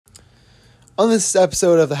On this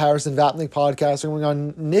episode of the Harrison Vapnek Podcast, we're going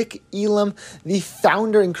on Nick Elam, the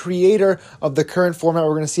founder and creator of the current format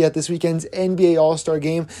we're going to see at this weekend's NBA All-Star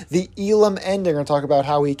Game, the Elam Ending. We're going to talk about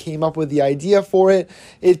how he came up with the idea for it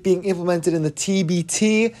being implemented in the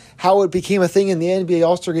TBT, how it became a thing in the NBA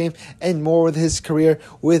All-Star Game, and more with his career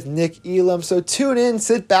with Nick Elam. So tune in,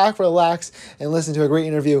 sit back, relax, and listen to a great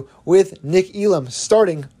interview with Nick Elam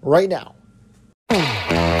starting right now.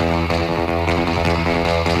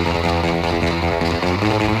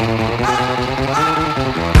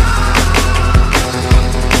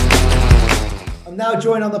 I'm now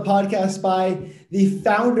joined on the podcast by the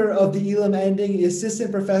founder of the Elam Ending, the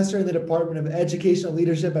assistant professor in the Department of Educational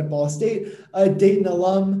Leadership at Ball State, a Dayton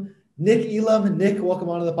alum, Nick Elam. Nick, welcome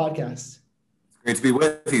onto the podcast. Great to be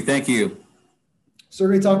with you. Thank you. So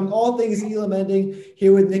we're going to be talking all things Elam Ending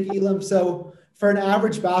here with Nick Elam. So for an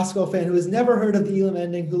average basketball fan who has never heard of the Elam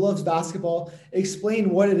Ending, who loves basketball,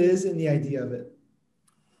 explain what it is and the idea of it.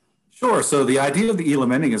 Sure. So the idea of the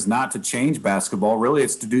Elam Ending is not to change basketball. Really,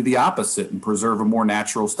 it's to do the opposite and preserve a more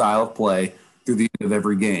natural style of play through the end of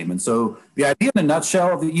every game. And so the idea in a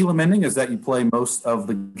nutshell of the Elam Ending is that you play most of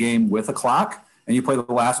the game with a clock and you play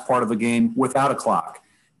the last part of the game without a clock.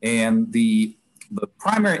 And the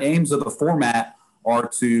primary aims of the format are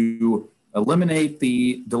to eliminate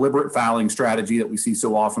the deliberate fouling strategy that we see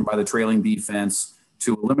so often by the trailing defense,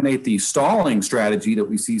 to eliminate the stalling strategy that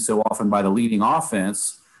we see so often by the leading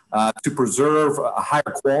offense, to preserve a higher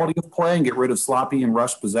quality of play and get rid of sloppy and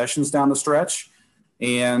rushed possessions down the stretch,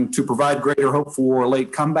 and to provide greater hope for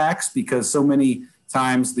late comebacks, because so many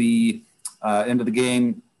times the end of the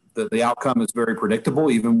game, the outcome is very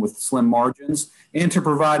predictable, even with slim margins, and to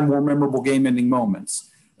provide more memorable game-ending moments.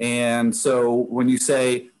 And so when you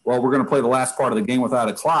say, well, we're going to play the last part of the game without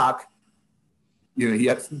a clock,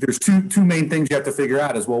 there's two main things you have to figure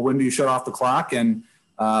out is, well, when do you shut off the clock and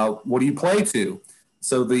what do you play to?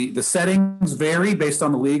 So the settings vary based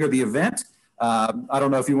on the league or the event. I don't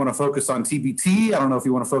know if you want to focus on TBT. I don't know if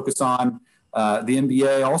you want to focus on the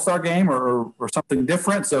NBA All-Star Game or something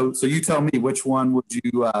different. So you tell me, which one would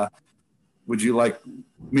you like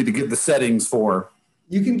me to give the settings for?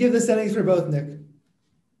 You can give the settings for both, Nick.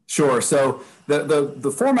 Sure. So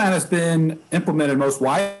the format has been implemented most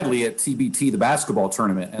widely at TBT, the basketball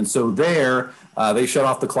tournament. And so there they shut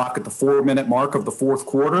off the clock at the 4-minute mark of the fourth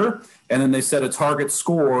quarter, and then they set a target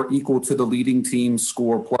score equal to the leading team's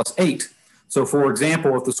score plus 8. So, for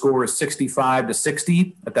example, if the score is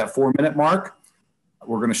 65-60 at that 4-minute mark,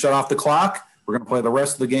 we're going to shut off the clock. We're going to play the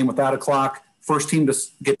rest of the game without a clock. First team to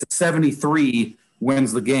get to 73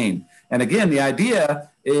 wins the game. And again, the idea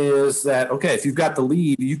is that, okay, if you've got the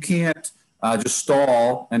lead, you can't just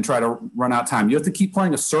stall and try to run out time. You have to keep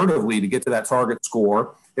playing assertively to get to that target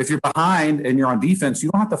score. If you're behind and you're on defense, you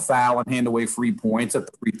don't have to foul and hand away free points at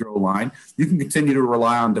the free throw line. You can continue to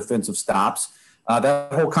rely on defensive stops.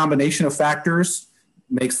 That whole combination of factors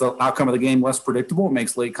makes the outcome of the game less predictable. It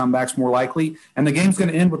makes late comebacks more likely. And the game's going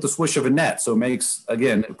to end with the swish of a net. So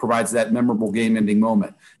it provides that memorable game-ending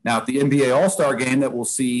moment. Now, at the NBA All-Star Game that we'll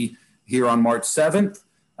see here on March 7th,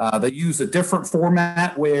 they use a different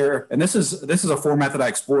format and this is a format that I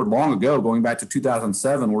explored long ago, going back to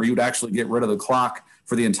 2007, where you'd actually get rid of the clock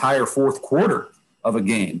for the entire fourth quarter of a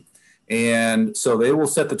game. And so they will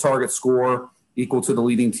set the target score equal to the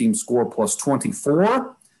leading team score plus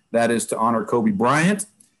 24. That is to honor Kobe Bryant.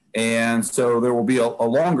 And so there will be a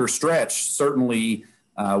longer stretch, certainly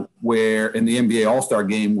where in the NBA All-Star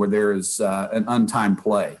Game where there is an untimed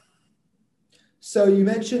play. So you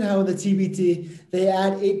mentioned how in the TBT, they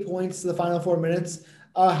add 8 points to the final 4 minutes.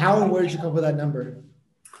 How and where did you come up with that number?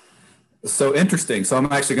 So interesting. So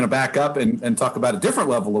I'm actually going to back up and talk about a different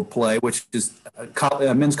level of play, which is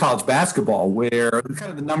men's college basketball, where kind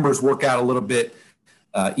of the numbers work out a little bit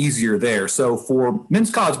easier there. So for men's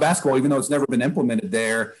college basketball, even though it's never been implemented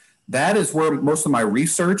there, that is where most of my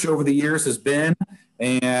research over the years has been.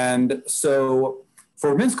 And so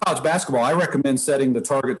for men's college basketball, I recommend setting the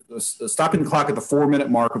target, stopping the clock at the 4-minute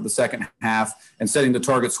mark of the second half and setting the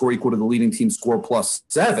target score equal to the leading team score plus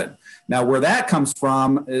 7. Now, where that comes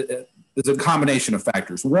from is a combination of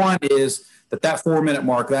factors. One is that 4-minute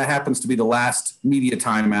mark, that happens to be the last media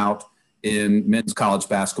timeout in men's college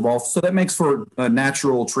basketball. So that makes for a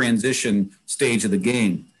natural transition stage of the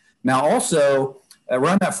game. Now, also,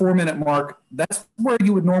 around that 4-minute mark, that's where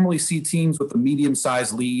you would normally see teams with a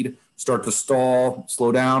medium-sized lead start to stall,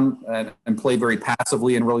 slow down, and play very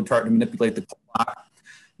passively and really try to manipulate the clock.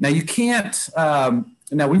 Now, you can't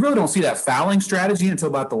now we really don't see that fouling strategy until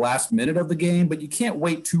about the last minute of the game, but you can't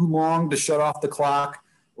wait too long to shut off the clock,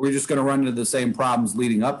 or you're just going to run into the same problems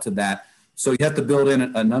leading up to that. So you have to build in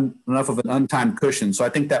enough of an untimed cushion. So I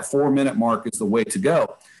think that 4-minute mark is the way to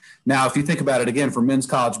go. Now, if you think about it again for men's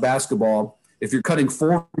college basketball, if you're cutting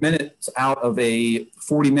 4 minutes out of a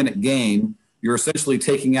 40-minute game, you're essentially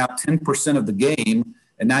taking out 10% of the game,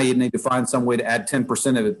 and now you need to find some way to add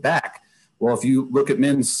 10% of it back. Well, if you look at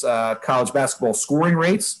men's college basketball scoring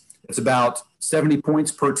rates, it's about 70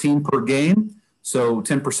 points per team per game. So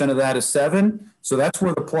 10% of that is 7. So that's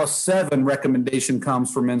where the +7 recommendation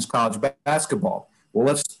comes for men's college basketball. Well,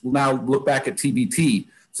 let's now look back at TBT.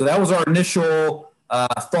 So that was our initial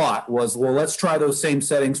thought was, well, let's try those same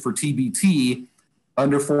settings for TBT,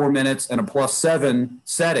 under 4 minutes and a +7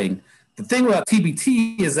 setting. The thing about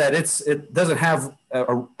TBT is that it doesn't have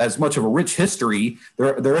as much of a rich history.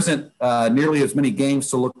 There isn't nearly as many games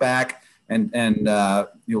to look back and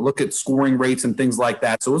look at scoring rates and things like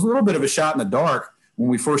that. So it was a little bit of a shot in the dark when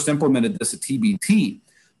we first implemented this at TBT.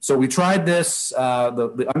 So we tried this,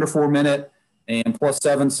 the under 4 minute and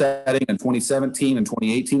 +7 setting in 2017 and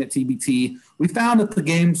 2018 at TBT. We found that the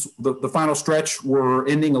games, the final stretch, were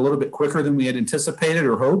ending a little bit quicker than we had anticipated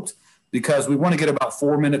or hoped, because we want to get about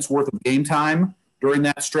 4 minutes worth of game time during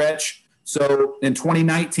that stretch. So in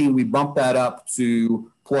 2019, we bumped that up to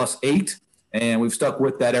 +8, and we've stuck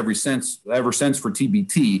with that ever since for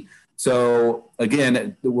TBT. So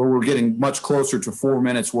again, we're getting much closer to 4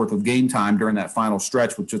 minutes worth of game time during that final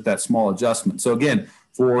stretch with just that small adjustment. So again,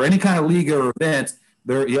 for any kind of league or event,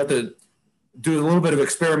 you have to do a little bit of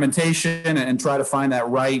experimentation and try to find that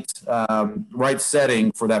right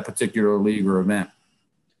setting for that particular league or event.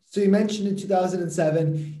 So you mentioned in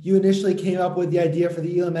 2007, you initially came up with the idea for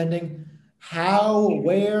the Elam Ending. How,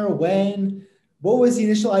 where, when? What was the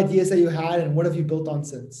initial ideas that you had, and what have you built on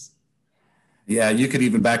since? Yeah, you could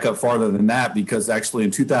even back up farther than that, because actually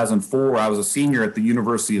in 2004, I was a senior at the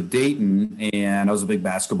University of Dayton, and I was a big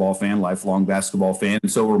basketball fan, lifelong basketball fan,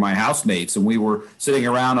 and so were my housemates. And we were sitting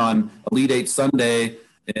around on Elite Eight Sunday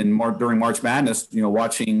during March Madness,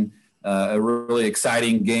 watching a really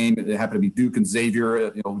exciting game. It happened to be Duke and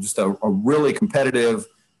Xavier, just a really competitive,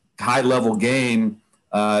 high-level game,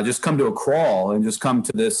 just come to a crawl and just come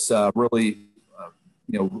to this really,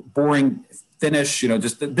 boring finish.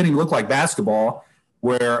 Just didn't even look like basketball,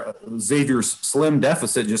 where Xavier's slim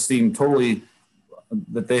deficit just seemed totally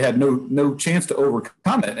that they had no chance to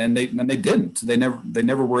overcome it, and they didn't. They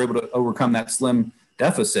never were able to overcome that slim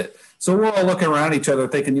deficit. So we're all looking around at each other,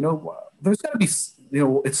 thinking, there's got to be.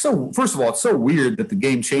 It's so, first of all, it's so weird that the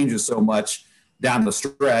game changes so much down the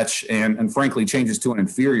stretch and frankly changes to an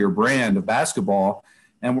inferior brand of basketball.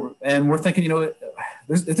 And we're thinking,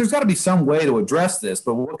 there's got to be some way to address this,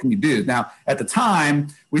 but what can you do? Now, at the time,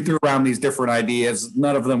 we threw around these different ideas.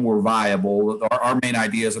 None of them were viable. Our main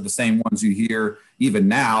ideas are the same ones you hear even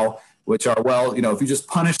now, which are, if you just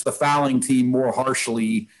punish the fouling team more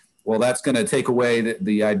harshly, well, that's going to take away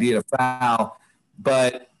the idea to foul.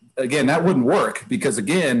 But again, that wouldn't work, because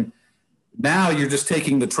again, now you're just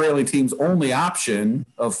taking the trailing team's only option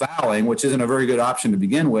of fouling, which isn't a very good option to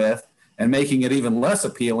begin with, and making it even less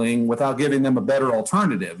appealing without giving them a better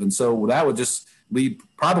alternative. And so that would just lead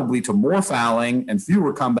probably to more fouling and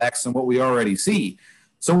fewer comebacks than what we already see.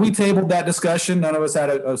 So we tabled that discussion. None of us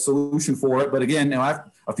had a solution for it. But again,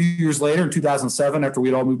 a few years later, in 2007, after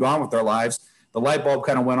we'd all moved on with our lives, the light bulb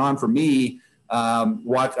kind of went on for me. I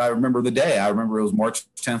remember the day. I remember it was March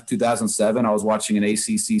 10th, 2007. I was watching an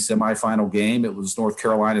ACC semifinal game. It was North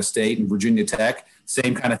Carolina State and Virginia Tech.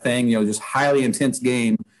 Same kind of thing, just highly intense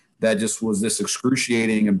game that just was this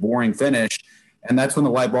excruciating and boring finish. And that's when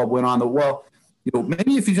the light bulb went on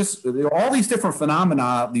maybe if you just, all these different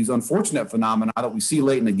phenomena, these unfortunate phenomena that we see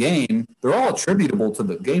late in the game, they're all attributable to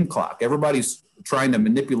the game clock. Everybody's trying to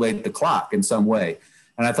manipulate the clock in some way.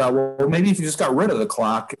 And I thought, well, maybe if you just got rid of the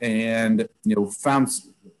clock and,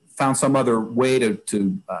 found some other way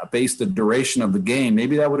to base the duration of the game,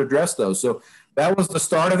 maybe that would address those. So that was the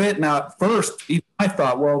start of it. Now, at first, I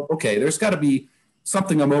thought, well, okay, there's got to be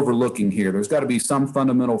something I'm overlooking here. There's got to be some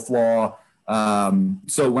fundamental flaw.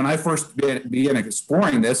 So when I first began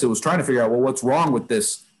exploring this, it was trying to figure out, well, what's wrong with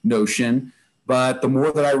this notion? But the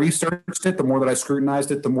more that I researched it, the more that I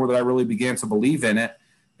scrutinized it, the more that I really began to believe in it.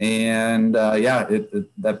 And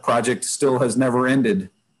that project still has never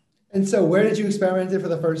ended. And so where did you experiment it for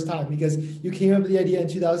the first time? Because you came up with the idea in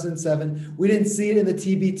 2007. We didn't see it in the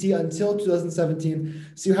TBT until 2017.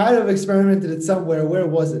 So you had to have experimented it somewhere. Where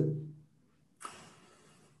was it?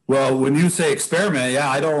 Well, when you say experiment,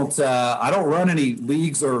 I don't run any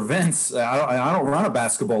leagues or events. I don't run a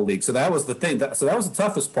basketball league. So that was the thing. So that was the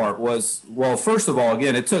toughest part was, well, first of all,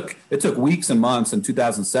 again, it took weeks and months in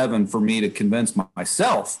 2007 for me to convince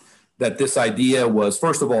myself that this idea was,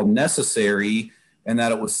 first of all, necessary and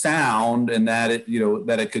that it was sound, and that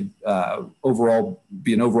it could overall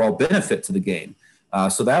be an overall benefit to the game.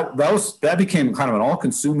 So that became kind of an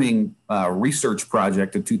all-consuming research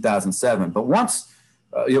project in 2007. But once,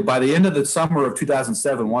 by the end of the summer of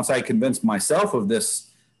 2007, once I convinced myself of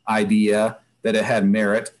this idea that it had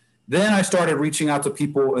merit, then I started reaching out to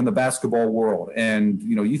people in the basketball world. And,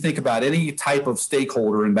 you think about any type of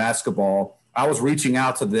stakeholder in basketball, I was reaching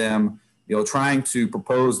out to them, trying to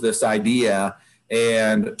propose this idea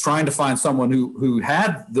and trying to find someone who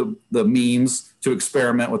had the means to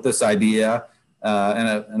experiment with this idea in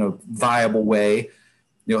a viable way,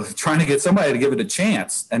 trying to get somebody to give it a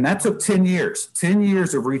chance. And that took 10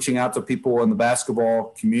 years of reaching out to people in the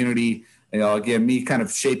basketball community. Again, me kind of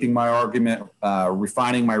shaping my argument,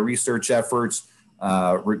 refining my research efforts,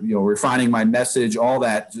 refining my message, all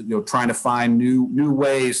that, trying to find new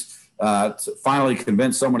ways to finally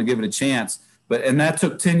convince someone to give it a chance. And that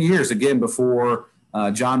took 10 years, again, before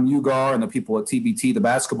John Mugar and the people at TBT, the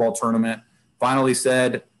basketball tournament, finally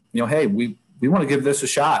said, hey, we want to give this a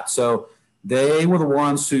shot. So they were the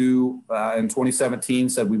ones who, in 2017,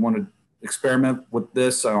 said we want to experiment with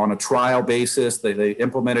this on a trial basis. They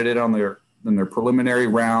implemented it in their preliminary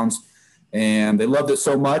rounds, and they loved it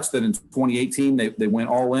so much that in 2018 they went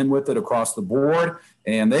all in with it across the board,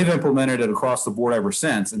 and they've implemented it across the board ever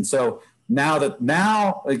since. And so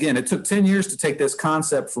now again, it took 10 years to take this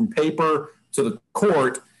concept from paper to the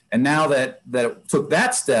court, and now that it took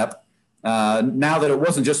that step, now that it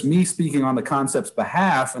wasn't just me speaking on the concept's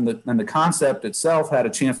behalf, and the concept itself had a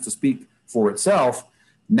chance to speak for itself.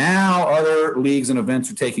 Now other leagues and events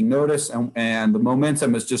are taking notice, and the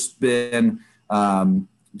momentum has just been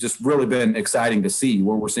really been exciting to see,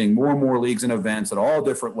 where we're seeing more and more leagues and events at all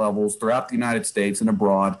different levels throughout the United States and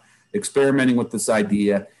abroad experimenting with this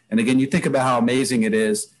idea. And again, you think about how amazing it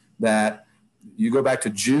is that you go back to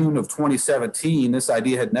June of 2017, this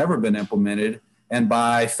idea had never been implemented. And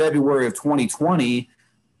by February of 2020,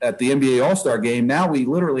 at the NBA All-Star Game, now we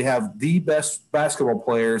literally have the best basketball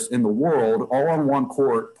players in the world all on one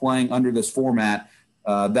court playing under this format.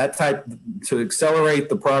 To accelerate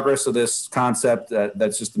the progress of this concept,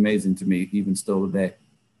 that's just amazing to me, even still today.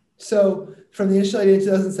 So from the initial idea in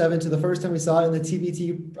 2007 to the first time we saw it in the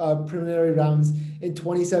TBT preliminary rounds in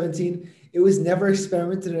 2017, it was never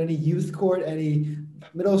experimented in any youth court, any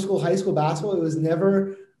middle school, high school basketball. It was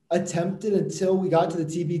never attempted until we got to the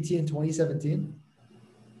TBT in 2017.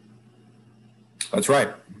 That's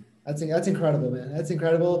right. That's incredible, man. That's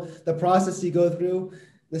incredible. The process you go through,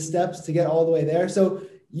 the steps to get all the way there. So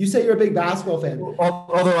you say you're a big basketball fan.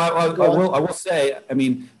 Although I will say, I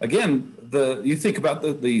mean, again, you think about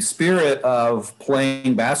the spirit of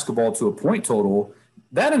playing basketball to a point total,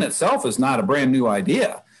 that in itself is not a brand new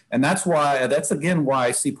idea. And that's again why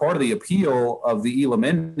I see part of the appeal of the Elam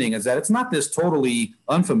Ending is that it's not this totally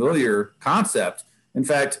unfamiliar concept. In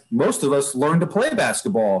fact, most of us learn to play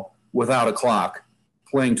basketball without a clock,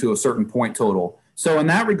 playing to a certain point total. So in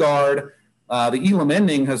that regard, the Elam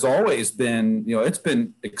Ending has always been, it's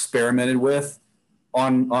been experimented with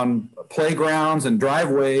on playgrounds and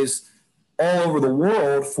driveways all over the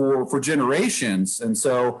world for generations. And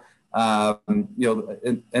so,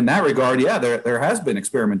 in that regard, yeah, there has been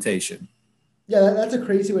experimentation. Yeah, that's a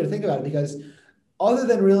crazy way to think about it, because other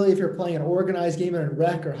than really if you're playing an organized game in a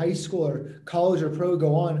rec or high school or college or pro,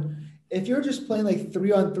 go on. If you're just playing like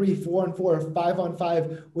 3-on-3, 4-on-4, or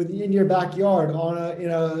 5-on-5 within your backyard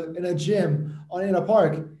in a gym, in a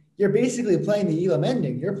park, you're basically playing the Elam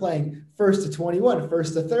Ending. You're playing first to 21,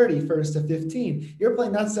 first to 30, first to 15. You're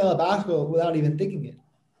playing that style of basketball without even thinking it.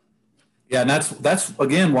 Yeah, and that's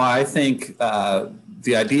again why I think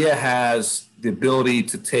the idea has the ability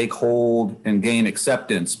to take hold and gain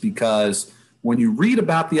acceptance, because when you read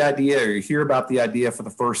about the idea or you hear about the idea for the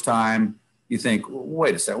first time, you think,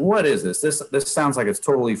 wait a second, what is this? This sounds like it's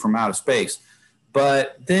totally from outer space.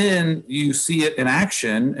 But then you see it in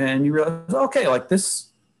action and you realize, okay, like this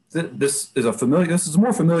is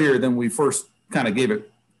more familiar than we first kind of gave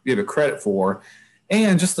it credit for.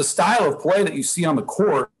 And just the style of play that you see on the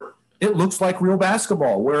court, it looks like real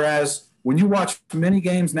basketball. Whereas when you watch many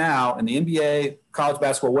games now in the NBA, college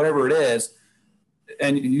basketball, whatever it is,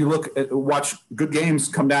 and you watch good games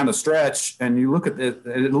come down the stretch, and you look at it,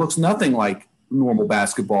 it looks nothing like normal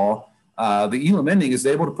basketball. The Elam Ending is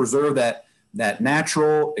able to preserve that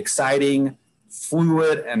natural, exciting,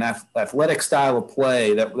 fluid, and athletic style of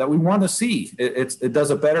play that we want to see. It does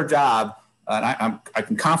a better job, and I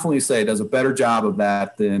can confidently say it does a better job of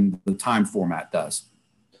that than the time format does.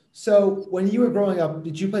 So when you were growing up,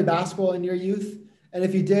 did you play basketball in your youth? And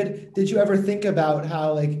if you did you ever think about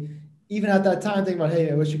how, like, even at that time, thinking about,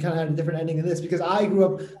 hey, I wish we kind of had a different ending than this? Because I grew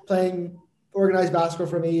up playing organized basketball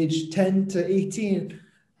from age 10 to 18,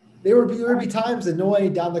 there would be times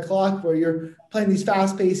annoyed down the clock where you're playing these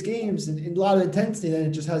fast-paced games and a lot of intensity, and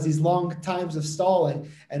it just has these long times of stalling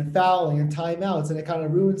and fouling and timeouts, and it kind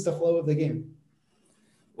of ruins the flow of the game.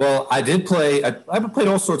 Well, I did play. I've played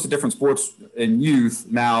all sorts of different sports in youth.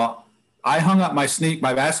 Now, I hung up my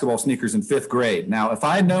basketball sneakers in 5th grade. Now, if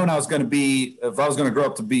I had known if I was going to grow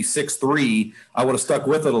up to be 6'3", I would have stuck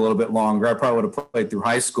with it a little bit longer. I probably would have played through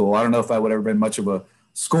high school. I don't know if I would have ever been much of a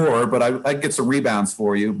scorer, but I'd get some rebounds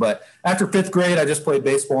for you. But after 5th grade, I just played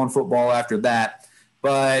baseball and football after that.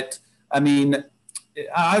 But I mean,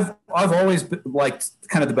 I've always liked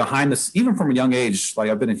kind of the behind the, even from a young age, like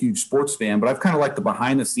I've been a huge sports fan, but I've kind of liked the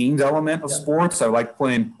behind the scenes element of sports. I like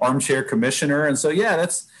playing armchair commissioner. And so, yeah,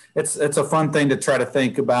 it's a fun thing to try to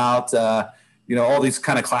think about, all these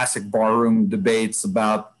kind of classic barroom debates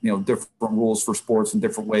about, different rules for sports and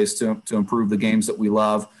different ways to improve the games that we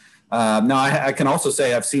love. Now, I can also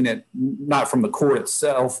say I've seen it not from the court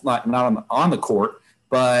itself, not on the court,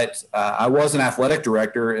 but I was an athletic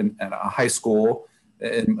director in a high school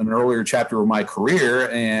in an earlier chapter of my career.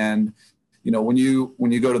 And, when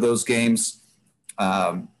you go to those games,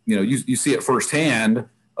 you see it firsthand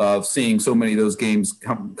of seeing so many of those games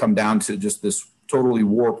come down to just this totally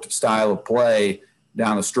warped style of play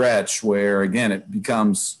down the stretch where, again, it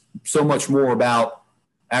becomes so much more about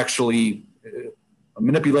actually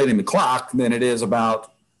manipulating the clock than it is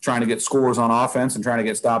about trying to get scores on offense and trying to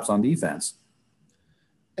get stops on defense.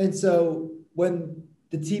 And so when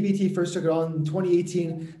the TBT first took it on in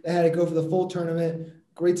 2018, they had to go for the full tournament,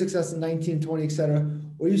 great success in 19, 20, et cetera.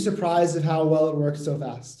 Were you surprised at how well it worked so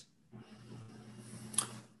fast?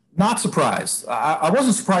 Not surprised. I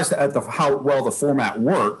wasn't surprised at how well the format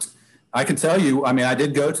worked. I can tell you, I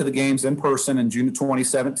did go to the games in person in June of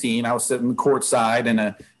 2017. I was sitting courtside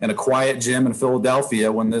in a quiet gym in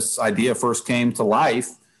Philadelphia when this idea first came to life.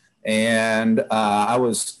 And I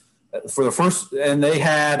was for the first, and they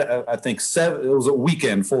had, I think, it was a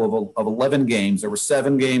weekend full of 11 games. There were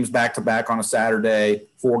 7 games back to back on a Saturday,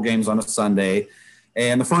 4 games on a Sunday.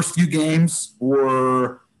 And the first few games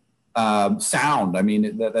were sound.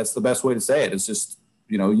 That's the best way to say it. It's just,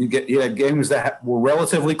 you had games that were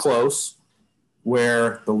relatively close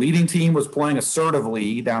where the leading team was playing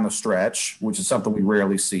assertively down the stretch, which is something we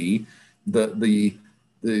rarely see. The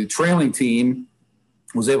trailing team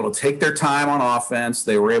was able to take their time on offense.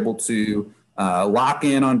 They were able to lock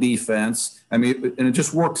in on defense. And it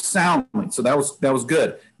just worked soundly. So that was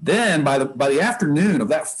good. Then by the afternoon of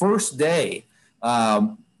that first day,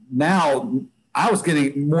 now I was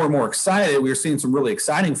getting more and more excited. We were seeing some really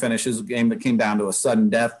exciting finishes, a game that came down to a sudden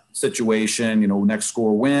death situation, next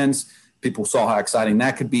score wins. People saw how exciting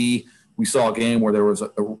that could be. We saw a game where there was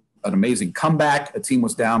an amazing comeback. A team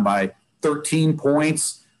was down by 13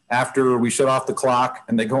 points after we shut off the clock,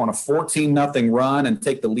 and they go on a 14-0 run and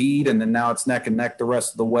take the lead, and then now it's neck and neck the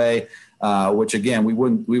rest of the way, which, again, we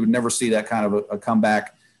would never see that kind of a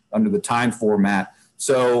comeback under the time format.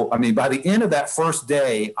 So, by the end of that first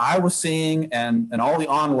day, I was seeing, and all the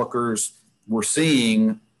onlookers were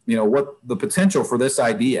seeing, what the potential for this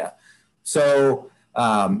idea. So,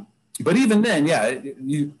 but even then,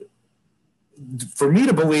 for me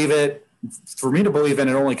to believe in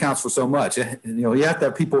it only counts for so much. You have to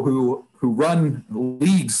have people who run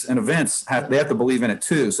leagues and events, they have to believe in it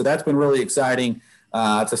too. So that's been really exciting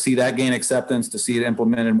to see that gain acceptance, to see it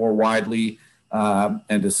implemented more widely.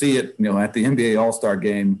 And to see it, at the NBA All-Star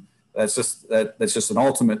game, that's just an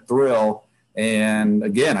ultimate thrill. And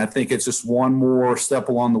again, I think it's just one more step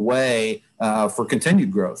along the way for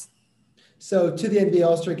continued growth. So to the NBA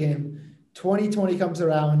All-Star game, 2020 comes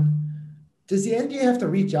around. Does the NBA have to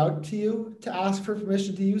reach out to you to ask for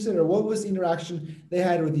permission to use it, or what was the interaction they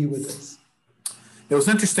had with you with this? It was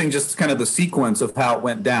interesting, just kind of the sequence of how it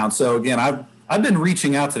went down. So again, I've been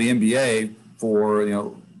reaching out to the NBA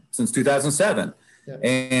for since 2007. Yeah.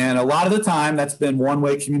 And a lot of the time that's been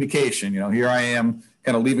one-way communication. Here I am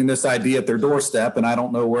kind of leaving this idea at their doorstep, and I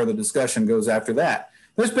don't know where the discussion goes after that.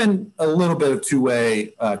 There's been a little bit of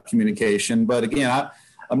two-way communication, but again, I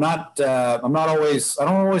don't always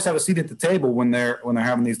have a seat at the table when they're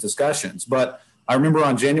having these discussions. But I remember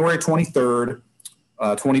on January 23rd,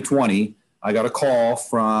 2020, I got a call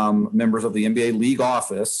from members of the NBA league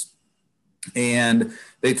office, and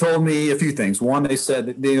they told me a few things. One, they said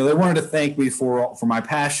that, they wanted to thank me for my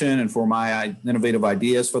passion and for my innovative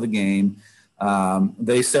ideas for the game.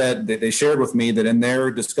 They said that they shared with me that in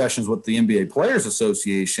their discussions with the NBA Players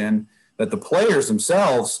Association, that the players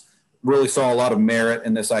themselves really saw a lot of merit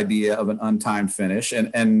in this idea of an untimed finish.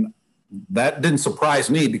 And that didn't surprise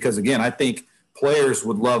me because, again, I think players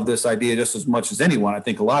would love this idea just as much as anyone. I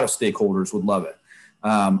think a lot of stakeholders would love it.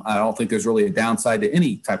 I don't think there's really a downside to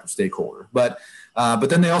any type of stakeholder. But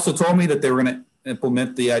then they also told me that they were going to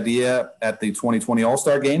implement the idea at the 2020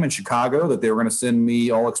 All-Star Game in Chicago, that they were going to send me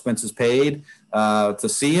all expenses paid to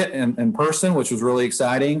see it in person, which was really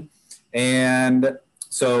exciting. And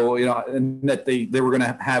so, and that they were going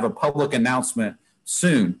to have a public announcement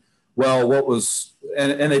soon. Well,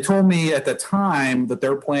 and they told me at the time that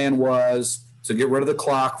their plan was to get rid of the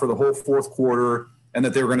clock for the whole fourth quarter, and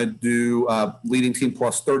that they were going to do leading team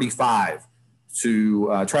plus 35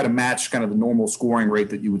 to try to match kind of the normal scoring rate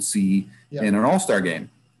that you would see in an All-Star game.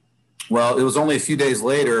 Well, it was only a few days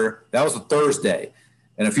later. That was a Thursday.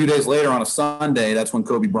 And a few days later on a Sunday, that's when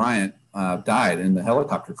Kobe Bryant died in the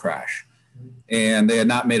helicopter crash. And they had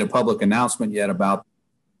not made a public announcement yet about it.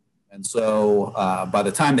 And so by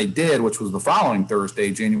the time they did, which was the following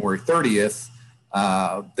Thursday, January 30th,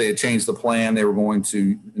 they had changed the plan. They were going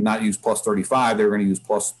to not use plus 35. They were going to use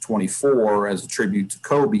plus 24 as a tribute to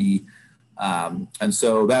Kobe. And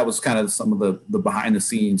so that was kind of some of the behind the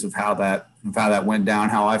scenes of how that went down,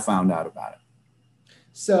 how I found out about it.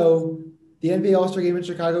 So the NBA All-Star Game in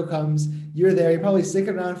Chicago comes. You're there. You're probably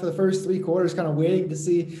sticking around for the first three quarters, kind of waiting to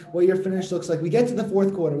see what your finish looks like. We get to the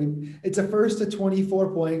fourth quarter. It's a first to 24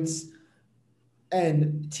 points.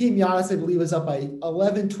 And Team Giannis, I believe, was up by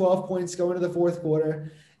 11, 12 points going to the fourth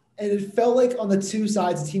quarter. And it felt like on the two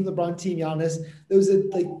sides, Team LeBron, Team Giannis, there was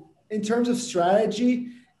in terms of strategy,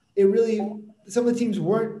 some of the teams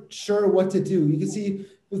weren't sure what to do. You can see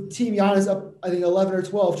with Team Giannis up, I think 11 or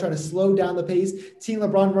 12, trying to slow down the pace. Team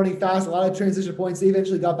LeBron running fast, a lot of transition points. They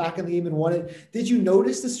eventually got back in the game and won it. Did you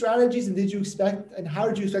notice the strategies, and how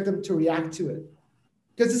did you expect them to react to it?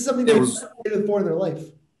 Because this is something they've played before in their life.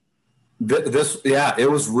 It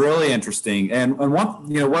was really interesting. And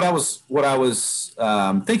what I was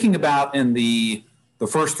thinking about in the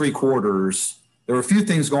first three quarters, there were a few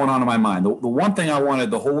things going on in my mind. The one thing I wanted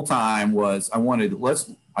the whole time was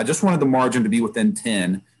I just wanted the margin to be within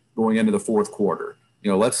 10 going into the fourth quarter.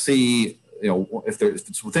 Let's see, if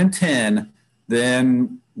it's within 10,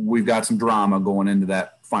 then we've got some drama going into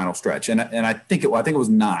that final stretch. And I think it was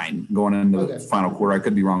 9 going into the final quarter. I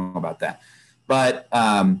could be wrong about that. But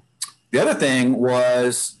the other thing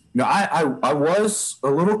was, I was a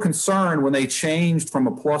little concerned when they changed from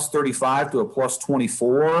a plus 35 to a plus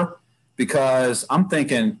 24, because I'm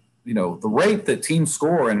thinking, the rate that teams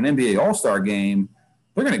score in an NBA All-Star game,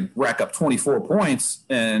 they're going to rack up 24 points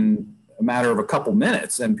in a matter of a couple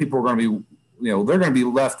minutes, and people are going to be, they're going to be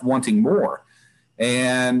left wanting more.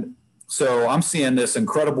 And so I'm seeing this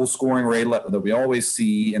incredible scoring rate that we always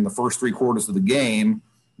see in the first three quarters of the game,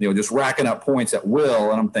 just racking up points at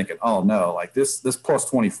will. And I'm thinking, oh no, this plus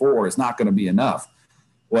 24 is not going to be enough.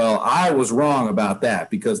 Well, I was wrong about that,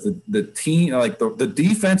 because the team, the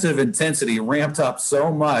defensive intensity ramped up so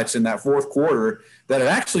much in that fourth quarter that it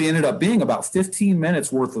actually ended up being about 15 minutes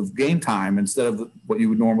worth of game time instead of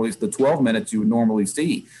the 12 minutes you would normally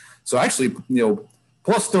see. So actually,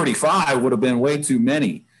 plus 35 would have been way too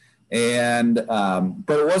many. And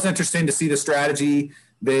but it was interesting to see the strategy.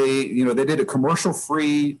 They did a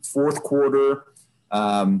commercial-free fourth quarter.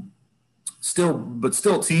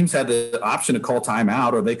 Still, teams had the option to call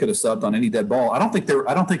timeout, or they could have subbed on any dead ball. I don't think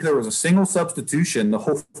there was a single substitution the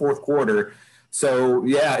whole fourth quarter. So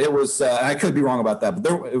yeah, it was. I could be wrong about that,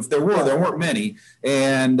 but if there weren't many.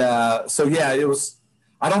 And it was.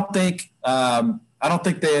 I don't think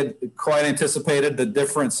they had quite anticipated the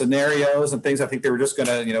different scenarios and things. I think they were just going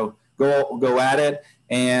to go at it.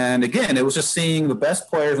 And again, it was just seeing the best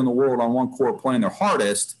players in the world on one court playing their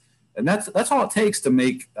hardest. And that's all it takes to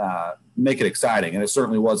make it exciting, and it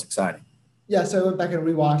certainly was exciting. Yeah, so I went back and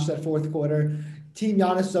rewatched that fourth quarter. Team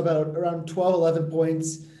Giannis was about around 12, 11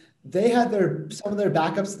 points. They had some of their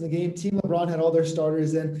backups in the game. Team LeBron had all their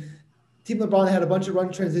starters in. Team LeBron had a bunch of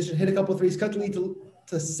run transition, hit a couple threes, cut the lead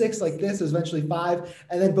to 6 like this. It was eventually 5,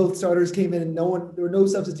 and then both starters came in, and there were no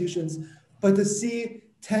substitutions. But to see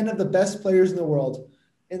 10 of the best players in the world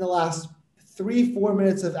in the last 3-4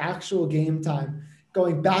 minutes of actual game time,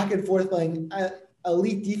 going back and forth, playing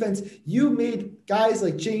elite defense. You made guys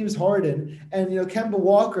like James Harden and Kemba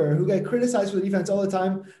Walker, who get criticized for the defense all the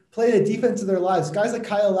time, play the defense of their lives. Guys like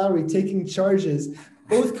Kyle Lowry taking charges.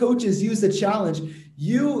 Both coaches used the challenge.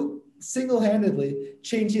 You single-handedly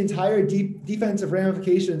changed the entire defensive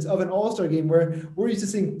ramifications of an All-Star game where we're used to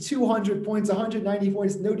seeing 200 points, 190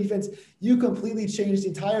 points, no defense. You completely changed the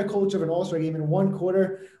entire culture of an All-Star game in one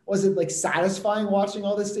quarter. Was it satisfying watching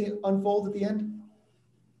all this unfold at the end?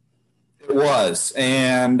 It was,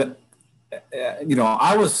 and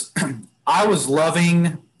I was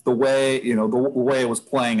loving the way, the way it was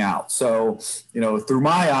playing out. So, through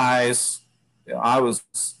my eyes, I was,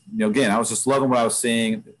 again, I was just loving what I was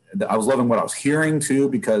seeing. I was loving what I was hearing too,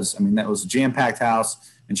 because that was a jam-packed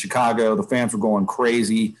house in Chicago. The fans were going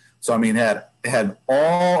crazy. So, it had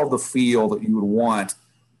all of the feel that you would want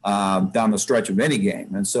down the stretch of any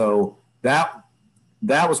game. And so that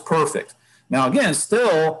was perfect. Now, again,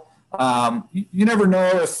 still, you never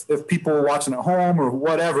know if people watching at home or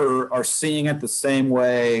whatever are seeing it the same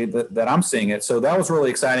way that I'm seeing it. So that was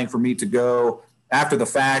really exciting for me to go after the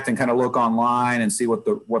fact and kind of look online and see what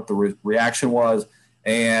the reaction was.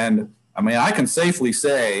 And I can safely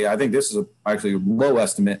say, I think this is actually a low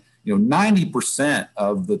estimate, 90%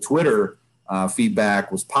 of the Twitter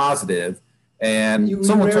feedback was positive. And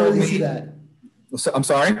someone told me that. I'm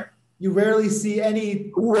sorry. You rarely see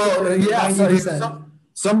any. Well, yeah.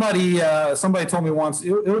 Somebody told me once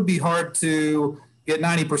it would be hard to get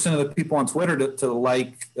 90% of the people on Twitter to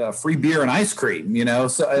like free beer and ice cream,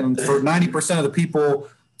 So, and for 90% of the people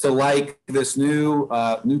to like this new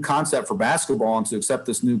concept for basketball and to accept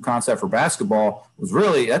this new concept for basketball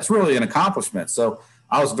that's really an accomplishment. So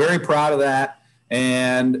I was very proud of that.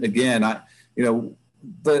 And again, the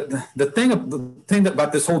thing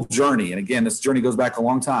about this whole journey, and again, this journey goes back a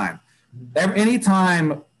long time.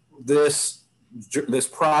 Anytime this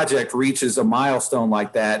project reaches a milestone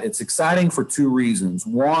like that, it's exciting for two reasons.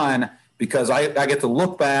 One, because I get to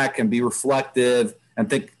look back and be reflective and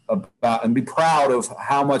think about and be proud of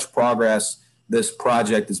how much progress this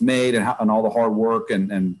project has made and all the hard work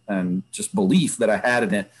and just belief that I had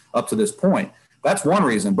in it up to this point. That's one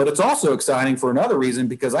reason, but it's also exciting for another reason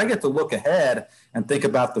because I get to look ahead and think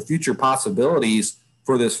about the future possibilities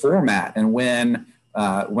for this format. And when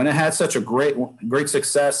it had such a great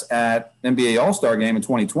success at NBA All-Star Game in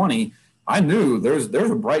 2020, I knew there's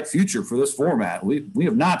a bright future for this format. We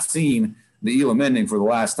have not seen the Elam ending for the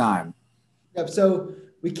last time. Yep. So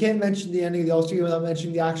we can't mention the ending of the All-Star Game without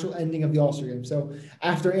mentioning the actual ending of the All-Star Game. So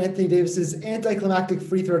after Anthony Davis's anticlimactic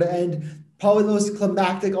free throw to end, probably the most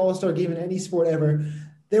climactic All-Star Game in any sport ever,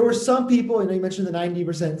 there were some people, you mentioned the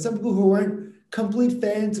 90%, some people who weren't complete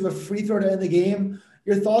fans of a free throw to end the game.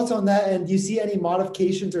 Your thoughts on that, and do you see any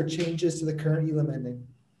modifications or changes to the current Elam ending?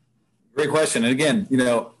 Great question. And again,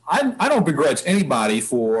 I don't begrudge anybody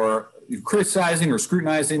for criticizing or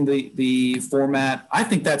scrutinizing the format. I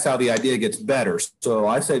think that's how the idea gets better. So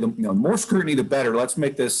I say the more scrutiny, the better. Let's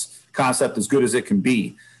make this concept as good as it can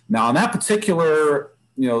be. Now, on that particular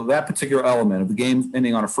element of the game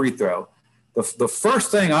ending on a free throw, the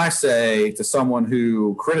first thing I say to someone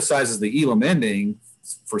who criticizes the Elam ending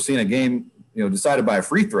for seeing a game decided by a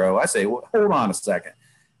free throw, I say, well, hold on a second.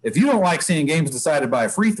 If you don't like seeing games decided by a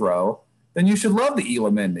free throw, then you should love the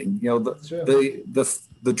Elam ending.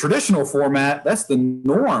 The traditional format, that's the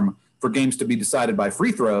norm for games to be decided by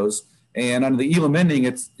free throws. And under the Elam ending,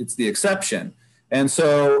 it's the exception. And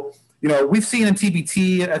so, we've seen in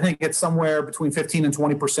TBT, I think it's somewhere between 15 and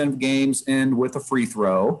 20% of games end with a free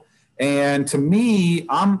throw. And to me,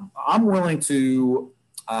 I'm willing to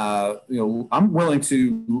live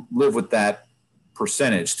with that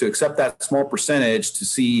percentage, to accept that small percentage, to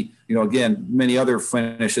see, again, many other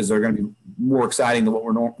finishes are going to be more exciting than what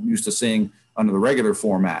we're used to seeing under the regular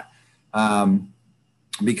format.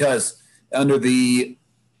 Because under the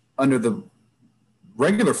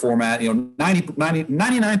regular format,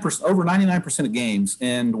 99%, over 99% of games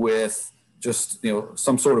end with just,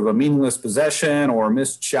 some sort of a meaningless possession or a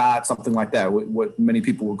missed shot, something like that, what many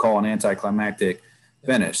people would call an anticlimactic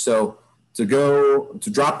finish. So to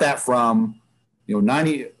drop that from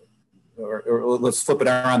 90, or let's flip it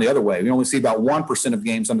around the other way. We only see about 1% of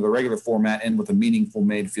games under the regular format end with a meaningful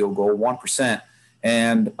made field goal, 1%.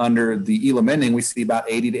 And under the Elam ending, we see about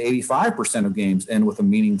 80 to 85% of games end with a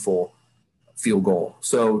meaningful field goal.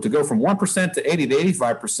 So to go from 1% to 80 to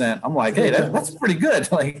 85%, I'm like, hey, that's pretty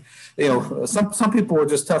good. Like, some people are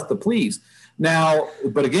just tough to please. Now,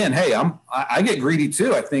 but again, hey, I get greedy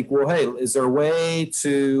too. I think, well, hey, is there a way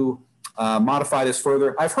to modify this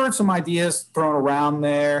further? I've heard some ideas thrown around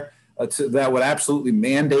there that would absolutely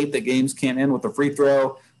mandate that games can't end with a free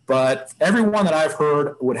throw. But every one that I've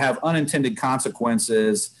heard would have unintended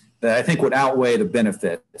consequences that I think would outweigh the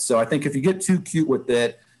benefit. So I think if you get too cute with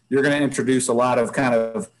it, you're going to introduce a lot of kind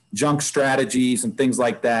of junk strategies and things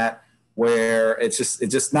like that, where it's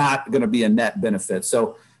just not going to be a net benefit.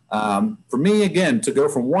 So for me, again, to go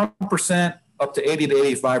from 1% up to 80 to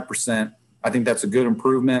 85%, I think that's a good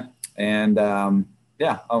improvement. And I'm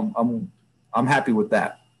happy with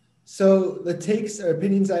that. So the takes or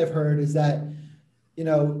opinions I've heard is that,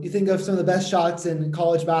 you think of some of the best shots in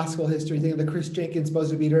college basketball history. Think of the Chris Jenkins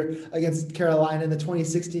buzzer beater against Carolina in the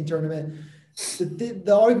 2016 tournament.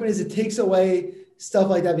 the argument is it takes away stuff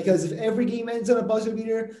like that, because if every game ends on a buzzer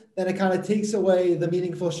beater, then it kind of takes away the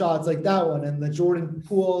meaningful shots like that one and the Jordan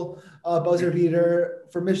Poole buzzer beater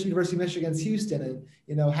for University of Michigan against Houston,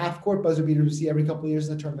 and half court buzzer beaters we see every couple of years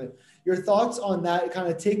in the tournament. Your thoughts on that, kind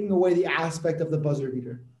of taking away the aspect of the buzzer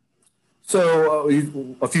beater? So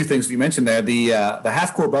a few things you mentioned there. The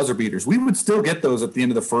half-court buzzer beaters, we would still get those at the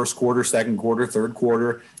end of the first quarter, second quarter, third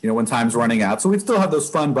quarter, when time's running out. So we'd still have those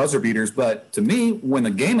fun buzzer beaters. But to me, when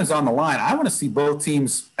the game is on the line, I want to see both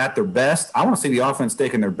teams at their best. I want to see the offense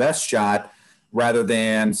taking their best shot rather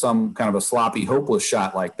than some kind of a sloppy, hopeless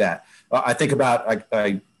shot like that. I think about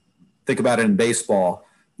it in baseball.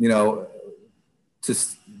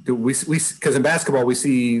 Because in basketball we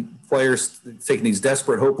see players taking these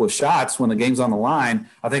desperate, hopeless shots when the game's on the line.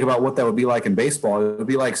 I think about what that would be like in baseball. It would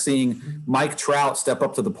be like seeing Mike Trout step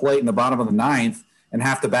up to the plate in the bottom of the ninth and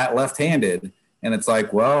have to bat left-handed. And it's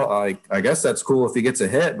like, well, I guess that's cool if he gets a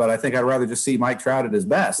hit, but I think I'd rather just see Mike Trout at his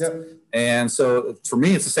best. Yep. And so for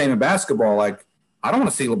me, it's the same in basketball. Like, I don't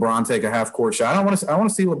want to see LeBron take a half-court shot. I want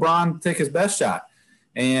to see LeBron take his best shot.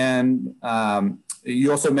 And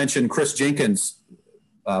you also mentioned Chris Jenkins'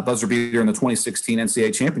 buzzer beater in the 2016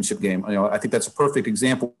 NCAA championship game. I think that's a perfect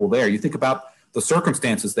example there. You think about the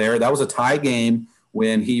circumstances there. That was a tie game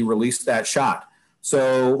when he released that shot.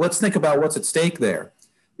 So let's think about what's at stake there.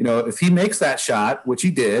 If he makes that shot, which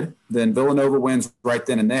he did, then Villanova wins right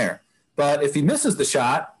then and there. But if he misses the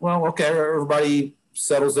shot, well, okay, everybody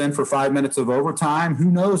settles in for 5 minutes of overtime. Who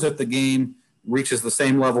knows if the game reaches the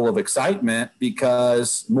same level of excitement,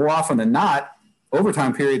 because more often than not,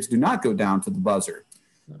 overtime periods do not go down to the buzzer.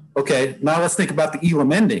 Okay, now let's think about the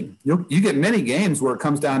Elam ending. You get many games where it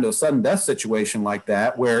comes down to a sudden death situation like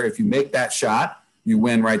that, where if you make that shot, you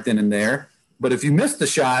win right then and there. But if you miss the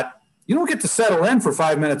shot, you don't get to settle in for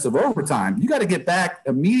 5 minutes of overtime. You got to get back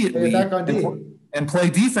immediately and play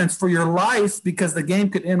defense for your life, because the game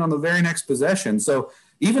could end on the very next possession. So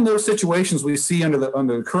even those situations we see under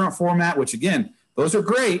the current format, which again, those are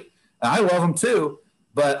great. I love them too.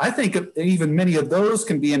 But I think even many of those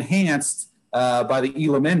can be enhanced by the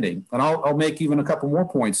Elam ending. And I'll make even a couple more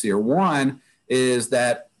points here. One is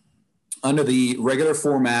that under the regular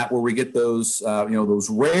format, where we get those, those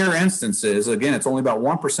rare instances, again, it's only about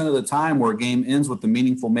 1% of the time where a game ends with the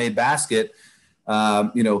meaningful made basket.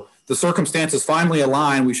 The circumstances finally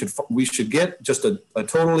align. We should get just a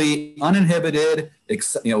totally uninhibited,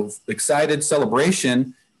 excited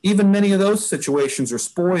celebration. Even many of those situations are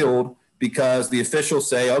spoiled because the officials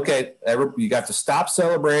say, okay, you got to stop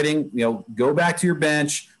celebrating, go back to your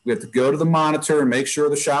bench. We have to go to the monitor and make sure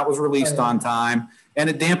the shot was released on time. And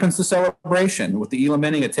it dampens the celebration. With the Elam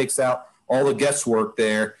ending, it takes out all the guesswork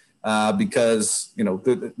there because,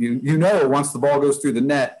 once the ball goes through the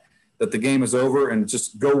net, that the game is over and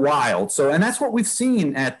just go wild. So, and that's what we've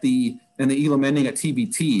seen in the Elam ending at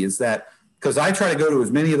TBT, is that, because I try to go to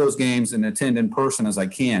as many of those games and attend in person as I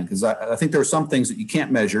can, because I think there are some things that you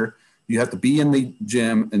can't measure. You have to be in the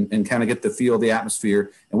gym and kind of get the feel of the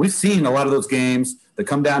atmosphere. And we've seen a lot of those games that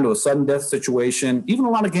come down to a sudden death situation, even a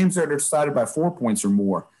lot of games that are decided by 4 points or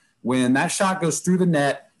more. When that shot goes through the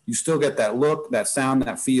net, you still get that look, that sound,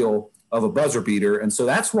 that feel of a buzzer beater. And so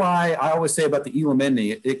that's why I always say about the Elam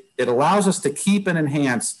ending, it allows us to keep and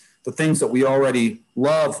enhance the things that we already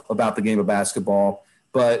love about the game of basketball,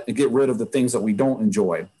 but get rid of the things that we don't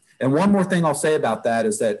enjoy. And one more thing I'll say about that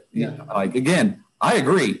is that, again, I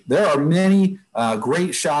agree. There are many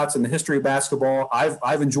great shots in the history of basketball.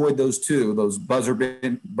 I've enjoyed those too, those buzzer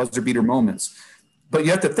beater moments. But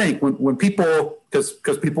you have to think when people,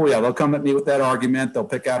 because people, they'll come at me with that argument. They'll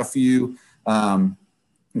pick out a few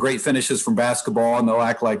great finishes from basketball, and they'll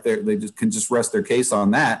act like they can just rest their case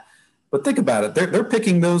on that. But think about it. They're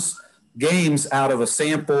picking those games out of a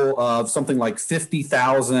sample of something like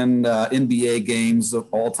 50,000 NBA games of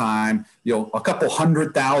all time, a couple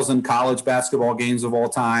 100,000 college basketball games of all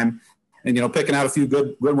time, and picking out a few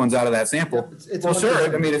good ones out of that sample. It's well,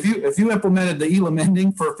 sure. I mean, if you implemented the Elam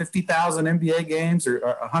ending for 50,000 NBA games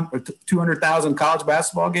or 200,000 college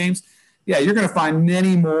basketball games, you're going to find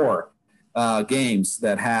many more games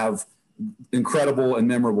that have incredible and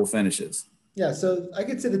memorable finishes. Yeah, so I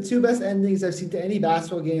could say the two best endings I've seen to any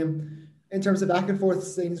basketball game in terms of back and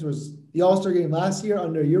forth things was the All-Star game last year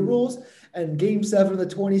under your rules, and Game 7 of the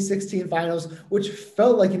 2016 finals, which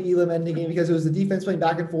felt like an Elam ending game because it was the defense playing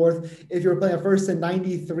back and forth. If you were playing first in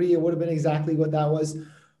 93, it would have been exactly what that was.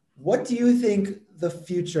 What do you think the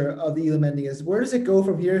future of the Elam ending is? Where does it go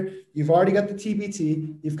from here? You've already got the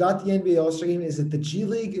TBT. You've got the NBA All-Star game. Is it the G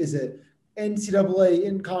League? Is it NCAA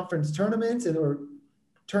in-conference tournaments or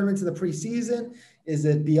tournaments in the preseason? Is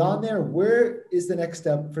it beyond there? Where is the next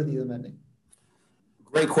step for the Elam ending?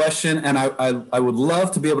 Great question, and I would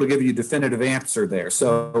love to be able to give you a definitive answer there.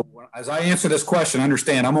 So as I answer this question,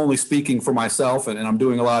 understand I'm only speaking for myself, and I'm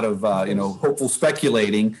doing a lot of hopeful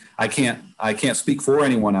speculating. I can't speak for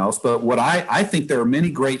anyone else, but what I think there are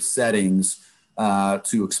many great settings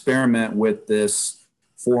to experiment with this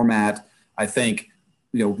format. I think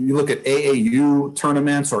you look at AAU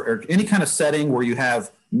tournaments or any kind of setting where you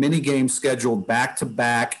have mini games scheduled back to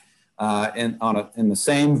back in the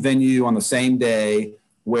same venue on the same day,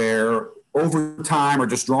 where overtime or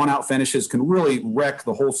just drawn out finishes can really wreck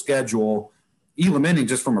the whole schedule. Elam Ending,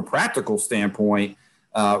 just from a practical standpoint,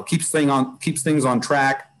 keeps things on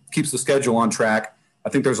track, keeps the schedule on track. I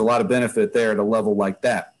think there's a lot of benefit there at a level like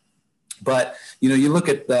that. But you look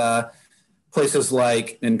at places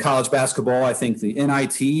like in college basketball. I think the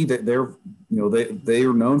NIT, that they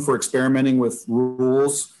are known for experimenting with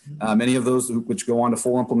rules. Many of those which go on to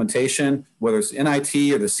full implementation, whether it's NIT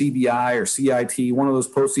or the CBI or CIT, one of those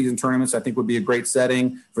postseason tournaments, I think would be a great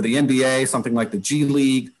setting for the NBA. Something like the G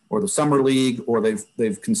League or the Summer League, or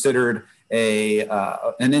they've considered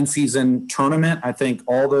an in-season tournament. I think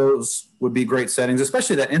all those would be great settings,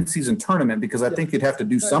 especially that in-season tournament, because I think you'd have to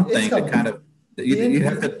do something to kind of. You'd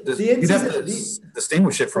have to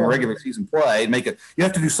distinguish it from regular season play. You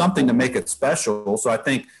have to do something to make it special. So I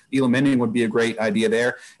think Elam Ending would be a great idea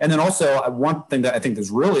there. And then also one thing that I think is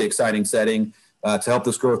really exciting setting to help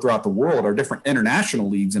this grow throughout the world are different international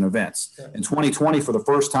leagues and events. In 2020, for the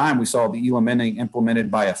first time, we saw the Elam Ending implemented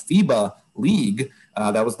by a FIBA league.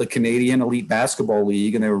 That was the Canadian Elite Basketball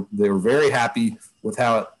League, and they were very happy with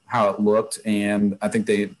how it looked. And I think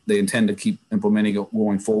they intend to keep implementing it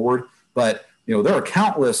going forward. But there are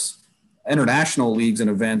countless international leagues and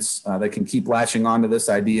events that can keep latching onto this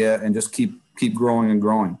idea and just keep growing and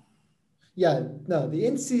growing. Yeah, no, the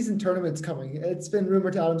in-season tournament's coming. It's been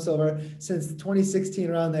rumored to Adam Silver since 2016,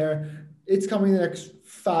 around there. It's coming the next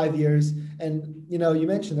 5 years. And, you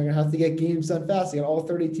mentioned they're going to have to get games done fast. They got all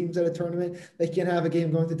 30 teams at a tournament. They can't have a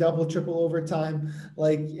game going to double, triple overtime,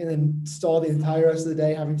 and then stall the entire rest of the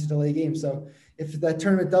day having to delay games. So if that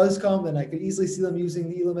tournament does come, then I could easily see them using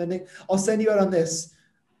the Elam Ending. I'll send you out on this.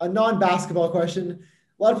 A non-basketball question.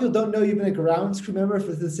 A lot of people don't know you've been a grounds crew member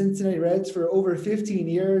for the Cincinnati Reds for over 15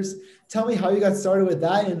 years. Tell me how you got started with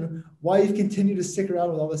that and why you've continued to stick around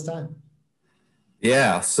with all this time.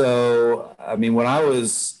 Yeah. So, when I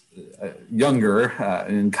was younger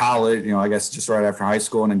in college, I guess just right after high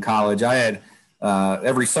school and in college, I had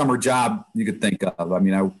every summer job you could think of.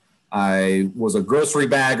 I was a grocery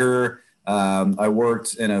bagger. I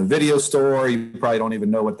worked in a video store. You probably don't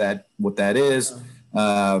even know what that is.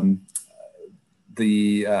 I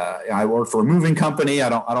worked for a moving company. I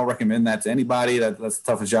don't recommend that to anybody. That's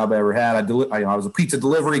the toughest job I ever had. I was a pizza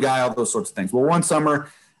delivery guy, all those sorts of things. Well, one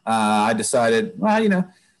summer, I decided,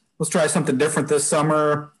 let's try something different this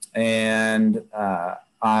summer. And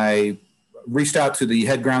I reached out to the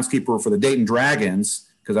head groundskeeper for the Dayton Dragons,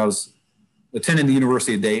 because I was attending the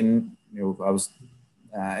University of Dayton.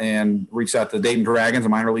 And reached out to the Dayton Dragons, a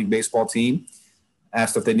minor league baseball team,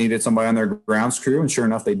 asked if they needed somebody on their grounds crew, and sure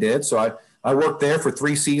enough, they did. So I worked there for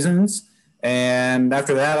 3 seasons, and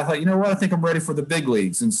after that, I thought, I think I'm ready for the big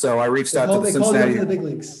leagues. And so I reached out to the Cincinnati. The big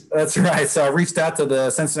leagues. That's right. So I reached out to the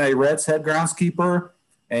Cincinnati Reds head groundskeeper,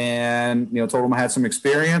 and told him I had some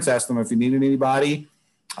experience. Asked him if he needed anybody.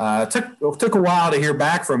 Took a while to hear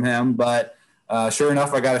back from him, but sure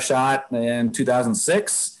enough, I got a shot in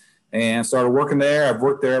 2006. And started working there. I've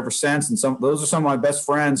worked there ever since. And those are some of my best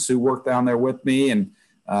friends who work down there with me. And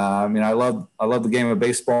I love the game of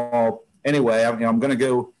baseball. Anyway, I'm going to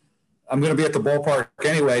be at the ballpark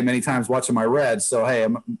anyway, many times watching my Reds. So hey, I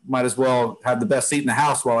might as well have the best seat in the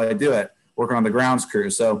house while I do it, working on the grounds crew.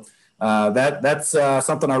 So that's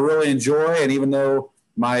something I really enjoy. And even though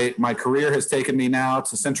my career has taken me now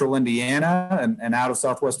to Central Indiana and out of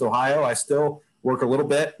Southwest Ohio, I still work a little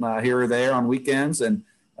bit here or there on weekends. And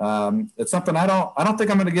it's something I don't think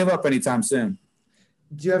I'm going to give up anytime soon.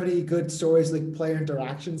 Do you have any good stories, like player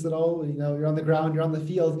interactions at all? You're on the ground, you're on the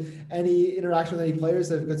field. Any interaction with any players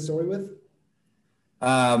that have a good story with?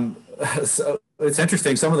 So it's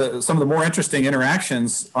interesting. Some of the more interesting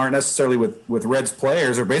interactions aren't necessarily with Reds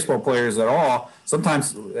players or baseball players at all.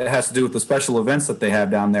 Sometimes it has to do with the special events that they have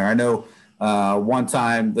down there. I know one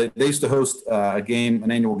time they used to host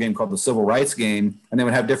an annual game called the Civil Rights Game, and they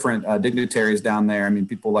would have different dignitaries down there.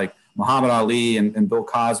 People like Muhammad Ali and Bill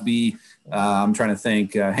Cosby. I'm trying to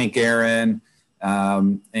think, Hank Aaron,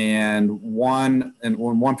 and in one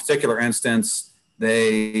particular instance,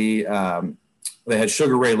 they had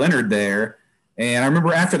Sugar Ray Leonard there. And I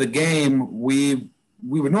remember after the game, we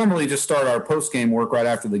would normally just start our post game work right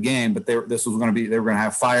after the game, but they were going to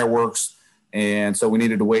have fireworks And so we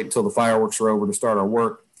needed to wait until the fireworks were over to start our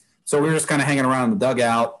work. So we were just kind of hanging around in the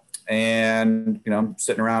dugout and,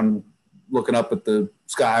 sitting around looking up at the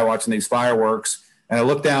sky, watching these fireworks. And I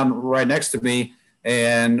looked down right next to me,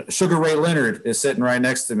 and Sugar Ray Leonard is sitting right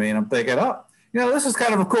next to me. And I'm thinking, this is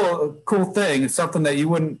kind of a cool thing. It's something that you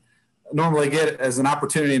wouldn't normally get as an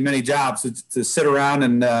opportunity in many jobs to sit around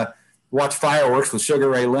and watch fireworks with Sugar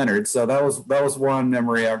Ray Leonard. So that was one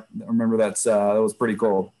memory. I remember that was pretty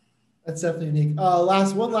cool. That's definitely unique.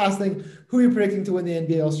 One last thing. Who are you predicting to win the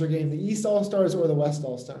NBA All-Star game? The East All-Stars or the West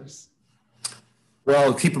All-Stars?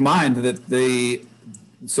 Well, keep in mind that they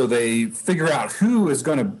figure out who is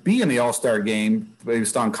going to be in the All-Star game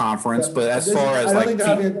based on conference. But as far as I don't think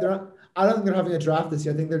they're having a draft this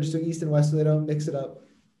year. I think they're just doing East and West so they don't mix it up.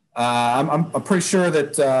 I'm pretty sure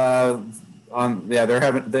that they're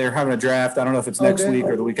having a draft. I don't know if it's next week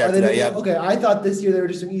or the week after that. Yeah. Okay, I thought this year they were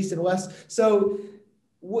just doing East and West. So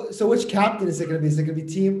which captain is it going to be? Is it going to be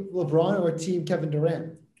Team LeBron or Team Kevin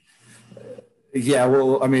Durant? Yeah,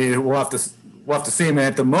 well, I mean, we'll have to see him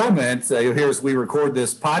at the moment. Here as we record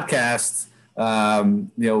this podcast,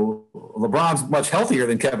 LeBron's much healthier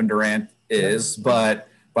than Kevin Durant is, but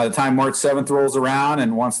by the time March 7th rolls around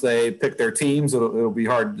and once they pick their teams, it'll be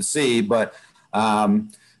hard to see. But, I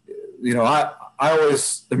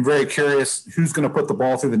always am very curious who's going to put the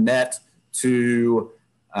ball through the net to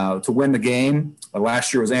win the game.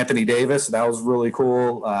 Last year was Anthony Davis. That was really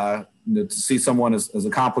cool to see someone as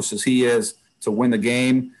accomplished as he is to win the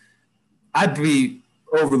game. I'd be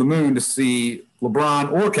over the moon to see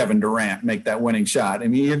LeBron or Kevin Durant make that winning shot. I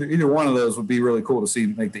mean, either one of those would be really cool to see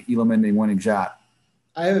make the Elam Ending winning shot.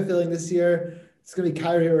 I have a feeling this year it's going to be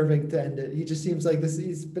Kyrie Irving to end it. He just seems like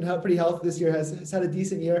he's been pretty healthy this year, has had a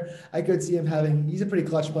decent year. I could see him he's a pretty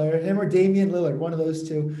clutch player. Him or Damian Lillard, one of those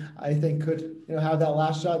two, I think could have that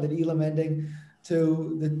last shot, that Elam Ending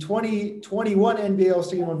to the 2021 NBA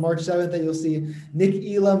All-Star game on March 7th that you'll see Nick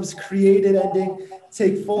Elam's created ending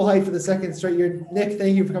take full height for the second straight year. Nick,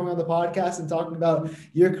 thank you for coming on the podcast and talking about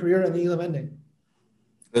your career and the Elam Ending.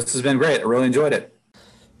 This has been great. I really enjoyed it.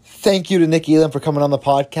 Thank you to Nick Elam for coming on the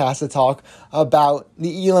podcast to talk about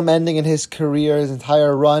the Elam Ending in his career, his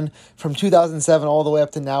entire run from 2007 all the way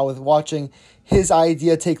up to now, with watching his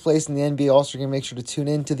idea take place in the NBA All-Star Game. Make sure to tune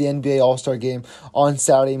in to the NBA All-Star Game on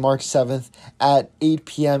Saturday, March 7th at 8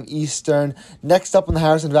 p.m. Eastern. Next up on the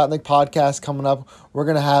Harrison Vapnek Podcast coming up, we're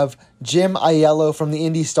going to have Jim Aiello from the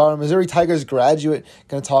Indy Star, Missouri Tigers graduate.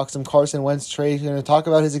 Going to talk some Carson Wentz trade. We're going to talk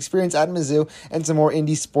about his experience at Mizzou and some more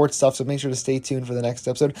Indy sports stuff, so make sure to stay tuned for the next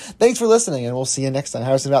episode. Thanks for listening, and we'll see you next time.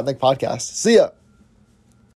 Harrison Vapnek Podcast. See ya!